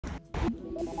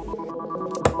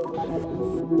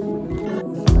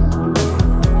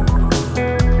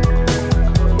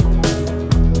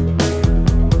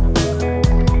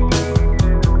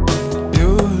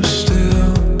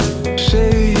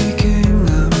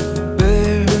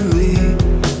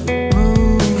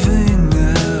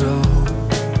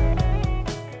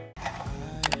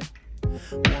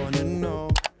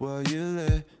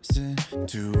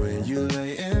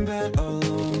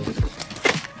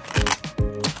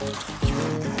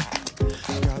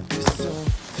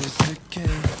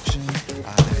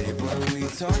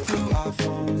talk through our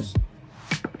phones.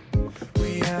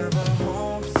 We have our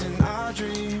hopes and our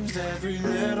dreams, every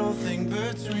little thing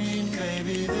between.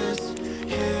 Maybe this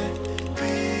can't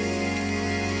be.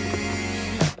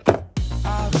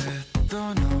 I read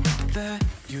the note that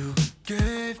you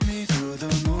gave me through the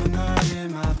moonlight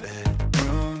in my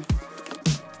bedroom.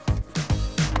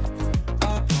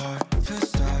 A part to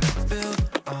start,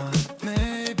 built on.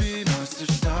 Maybe must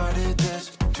have started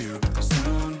this too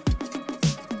soon.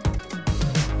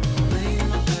 Laying in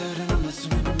my bed and I'm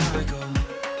listening to Michael.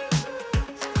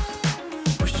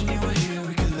 Wishing you were here,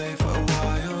 we could lay for a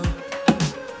while.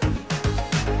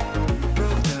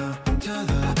 Broke down to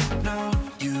the note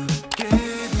you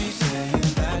gave me, saying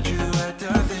that you had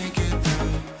to think it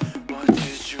through. What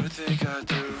did you think I'd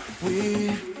do? We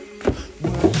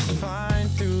were just fine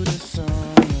through the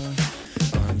summer,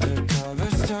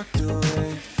 undercovers tucked away.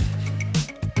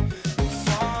 The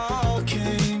fall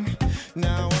came,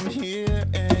 now I'm here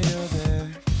and you're there.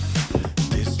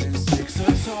 Distance takes a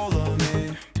toll on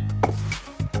me.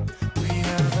 We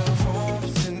have our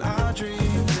hopes and our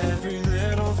dreams, every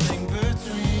little thing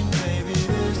between. Maybe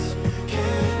this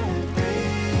can't be.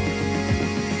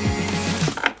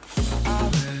 I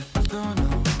read the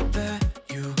note that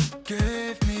you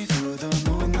gave me through the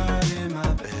moonlight in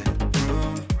my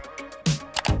bedroom.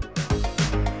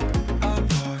 A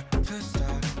part to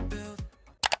start, build.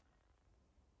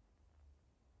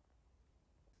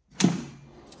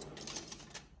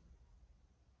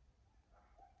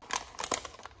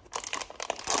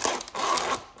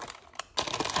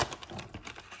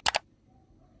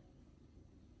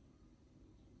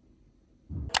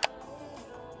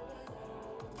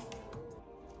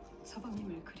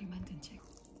 서방님을 그리 만든 책.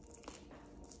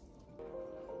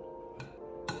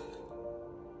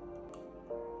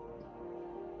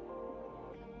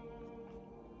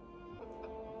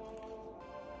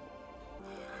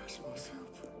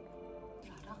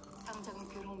 알아? 당장의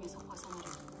괴로움에서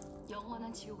벗어나려면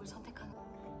영원한 지옥을 선택하는.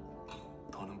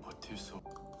 너는 버틸 수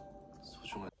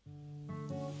소중한.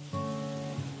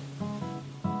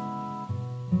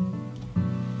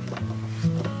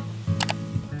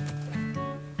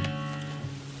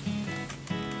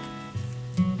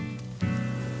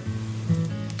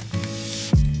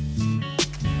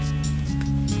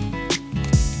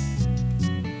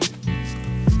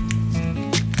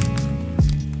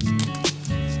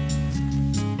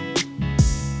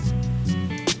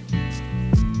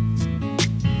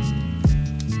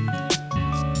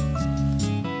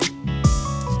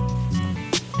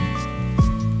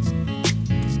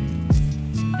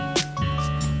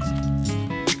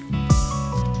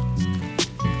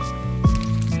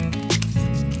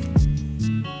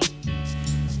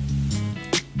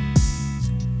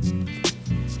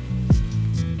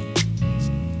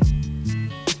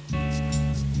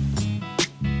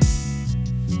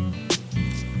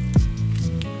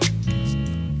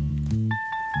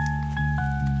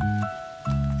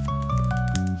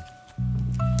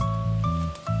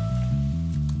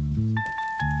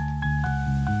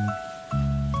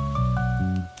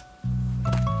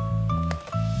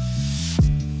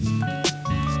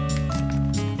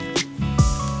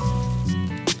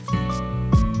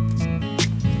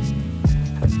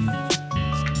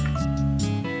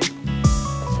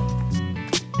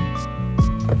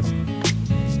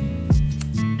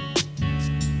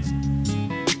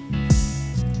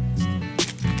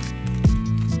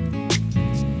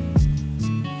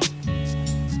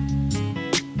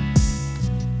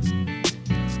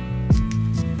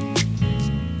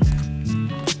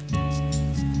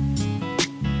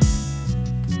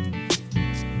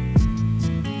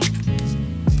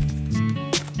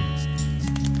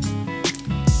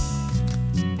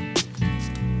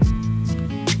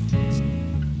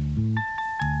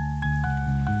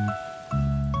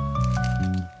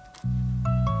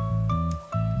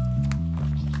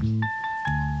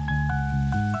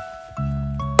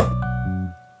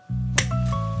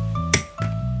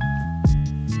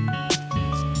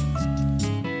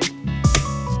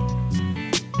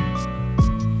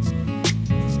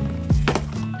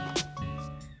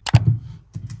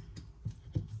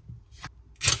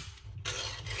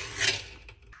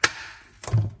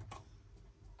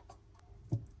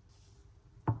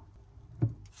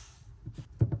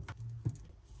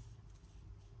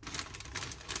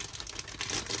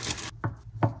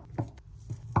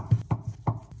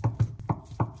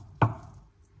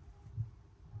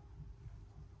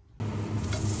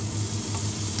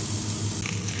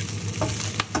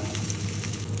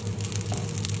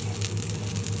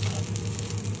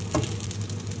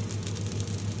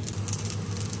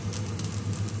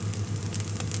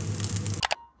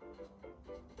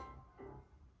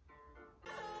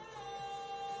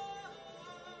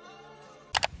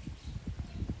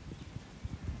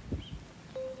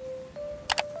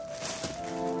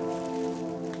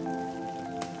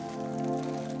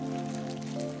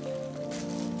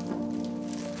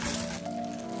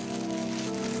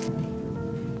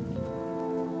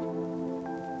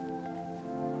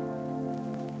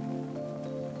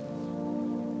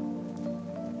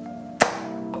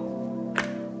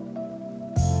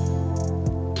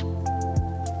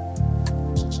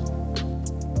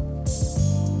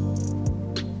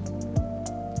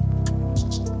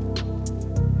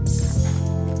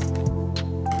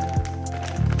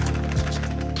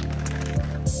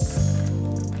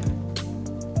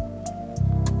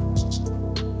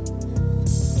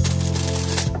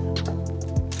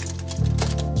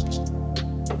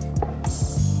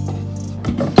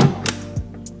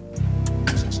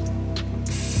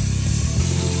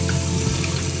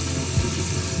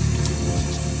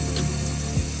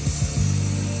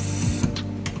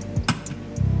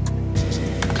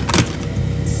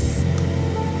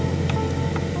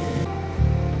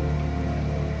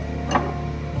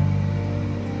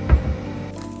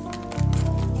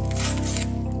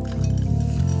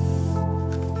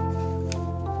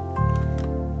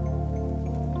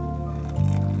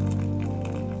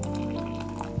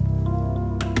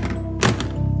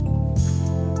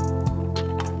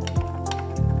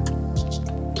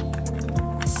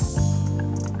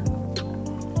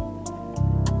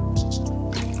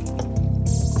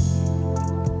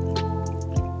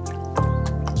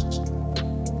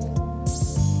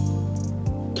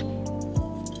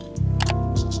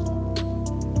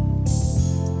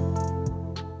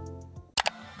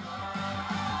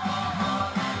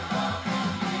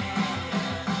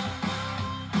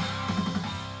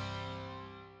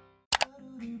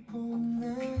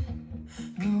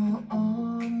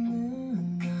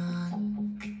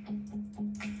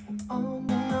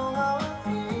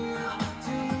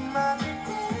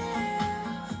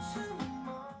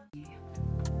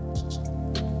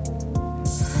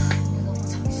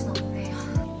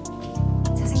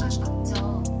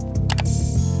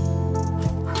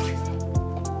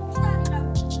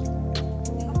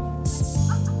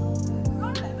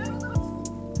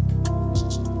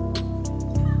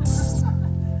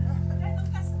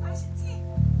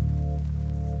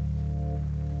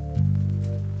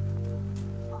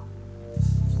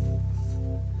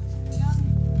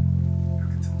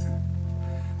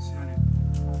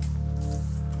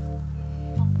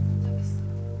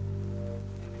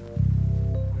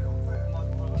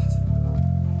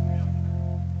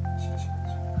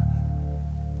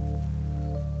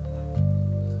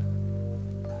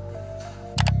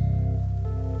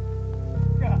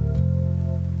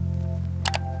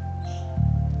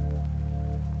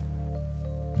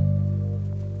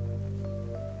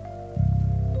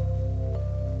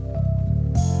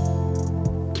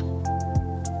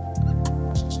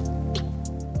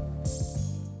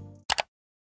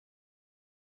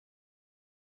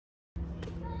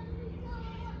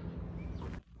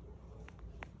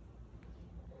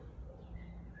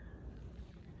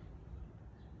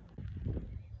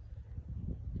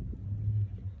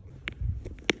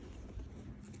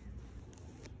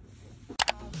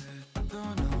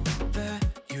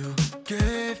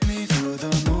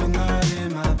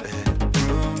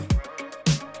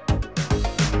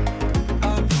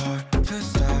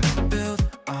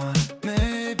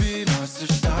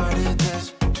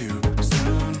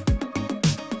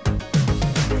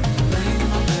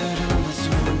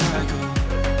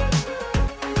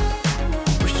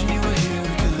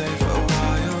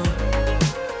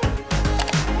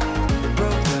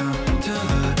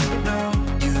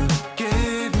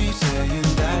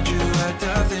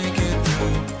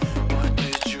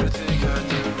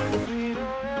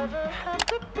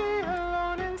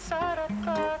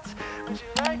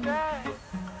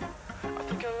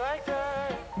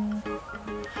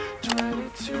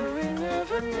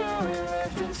 knew we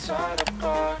lived inside a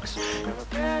box. Never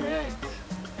panicked,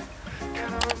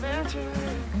 kinda romantic.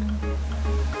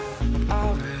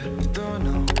 I read the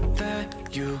note that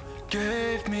you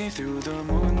gave me through the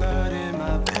moonlight in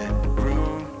my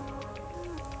bedroom.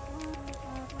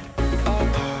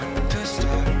 Apart to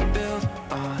start, built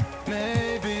on.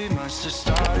 Maybe must have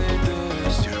started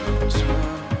this too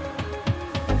soon.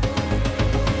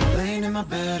 Laying in my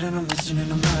bed and I'm listening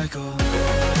to Michael.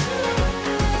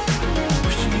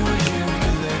 Wishing you were here, we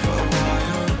could live for a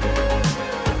while.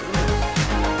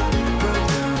 Wrote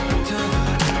down to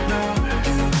the note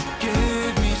you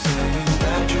gave me, saying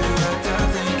that you had to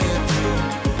think it through.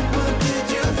 What did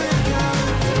you think I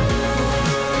would do?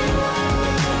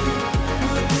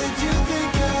 What did you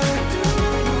think I would do?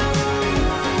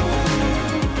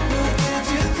 What did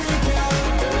you think I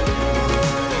would do?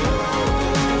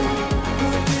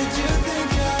 What did you think I would do? What did you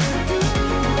think I would do?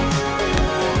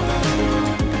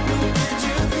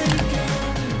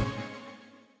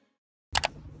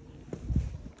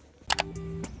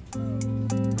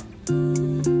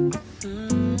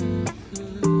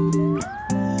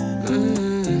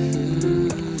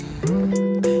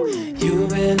 You've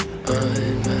been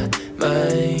on my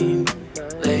mind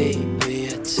lately, I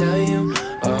tell you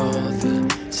all the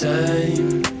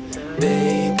time.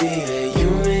 Baby, you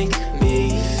make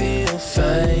me feel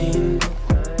fine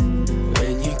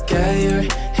when you got your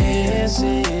hands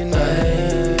in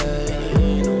mine.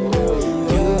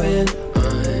 You've been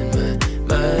on my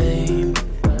mind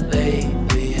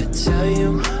lately, I tell you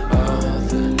all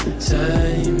the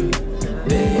time.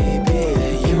 Baby,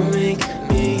 you make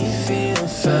me feel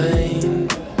fine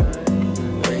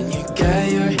when you got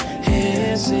your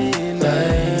hands in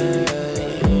mine.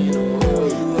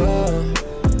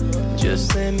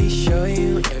 Just let me show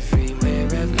you everywhere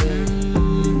I've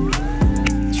been.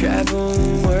 Travel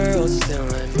the world, still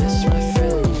I miss my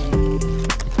friend.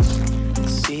 The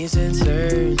season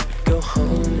turn, go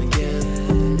home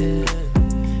again.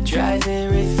 Drive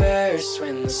in reverse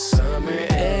when the summer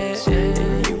ends.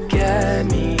 You got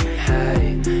me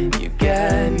high, you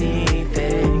got me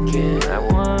thinking I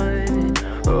want it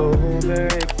over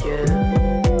again.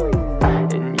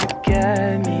 And you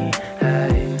got me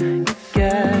high, you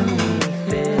got me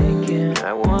thinking I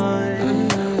want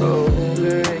it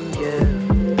over again.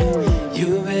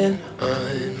 You've been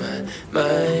on my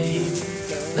mind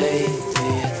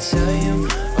lately, I tell you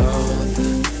all the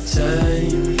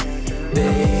time.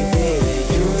 Baby,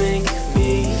 you make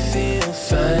me feel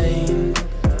fine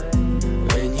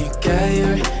when you got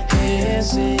your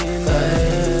hands in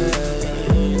mine.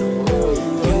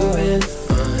 You've been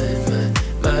on my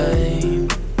mind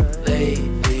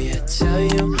lately, I tell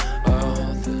you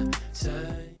all the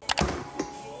time.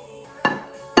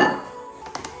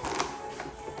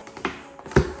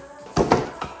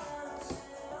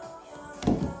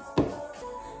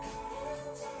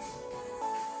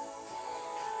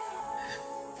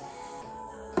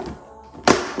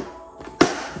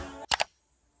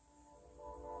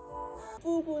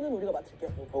 뒷부분은 우리가 맡을게.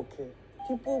 오케이.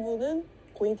 뒷부분은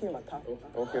고잉팀이 맡아.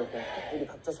 오케이. 우리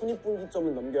각자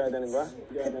손익분기점을 넘겨야 되는 거야?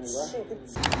 그치.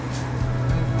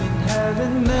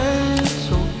 Having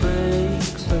mental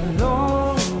breaks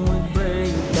along with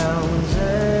breakdowns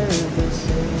ever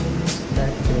since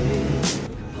that day.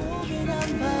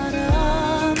 포근한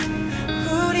바람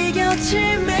우리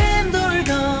곁을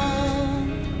맴돌던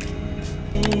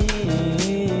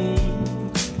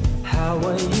How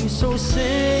are you so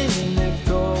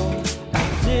cynical? I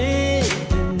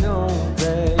didn't know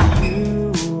that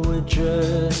you were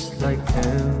just like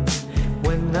them.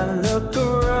 When I look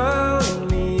around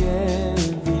me,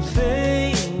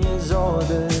 everything is all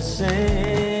the same.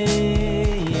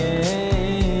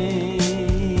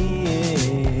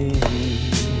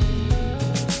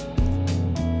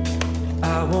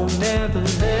 I won't ever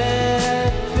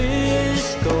let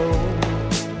this go.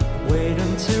 Wait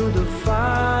until the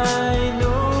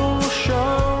final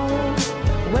show,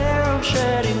 where I'm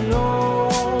shedding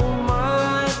all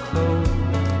my clothes.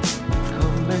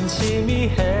 Come and see me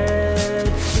head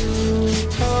to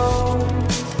toe.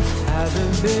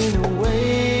 Haven't been away